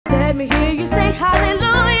Let me hear you say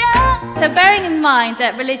hallelujah. So bearing in mind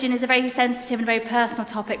that religion is a very sensitive and very personal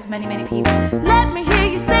topic for many, many people. Let me hear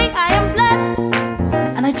you say I am blessed.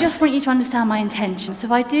 And I just want you to understand my intention. So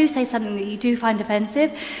if I do say something that you do find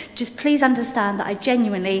offensive, just please understand that I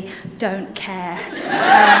genuinely don't care.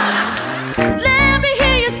 Let me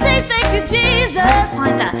hear you say thank you, Jesus. I just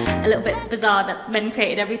find that a little bit bizarre that men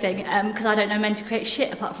created everything, because I don't know men to create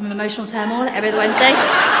shit apart from emotional turmoil every other Wednesday.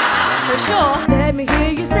 For sure. Let me hear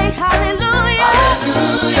you say hallelujah.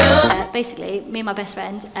 Basically, me and my best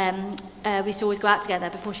friend, we used to always go out together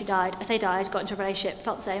before she died. I say died, got into a relationship,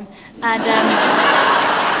 felt the same. And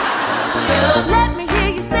let me hear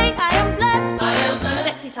you say I am blessed.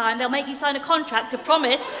 sexy time, they'll make you sign a contract to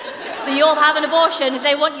promise that you'll have an abortion if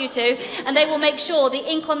they want you to, and they will make sure the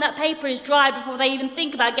ink on that paper is dry before they even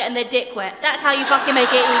think about getting their dick wet. That's how you fucking make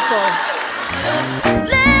it equal.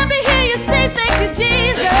 Let me hear you say thank you,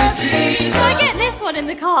 Jesus. So I get this one in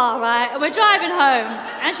the car, right, and we're driving home,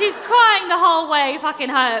 and she's crying the whole way fucking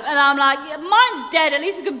home, and I'm like, yeah, mine's dead, at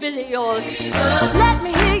least we can visit yours. Let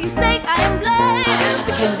me hear you say I am blessed. It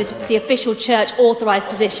became the official church authorised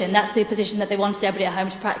position. That's the position that they wanted everybody at home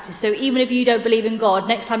to practice. So even if you don't believe in God,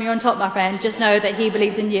 next time you're on top, my friend, just know that he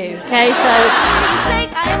believes in you, okay? So You say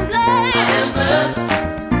I am blessed.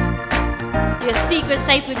 your secret's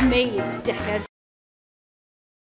safe with me, you dickhead.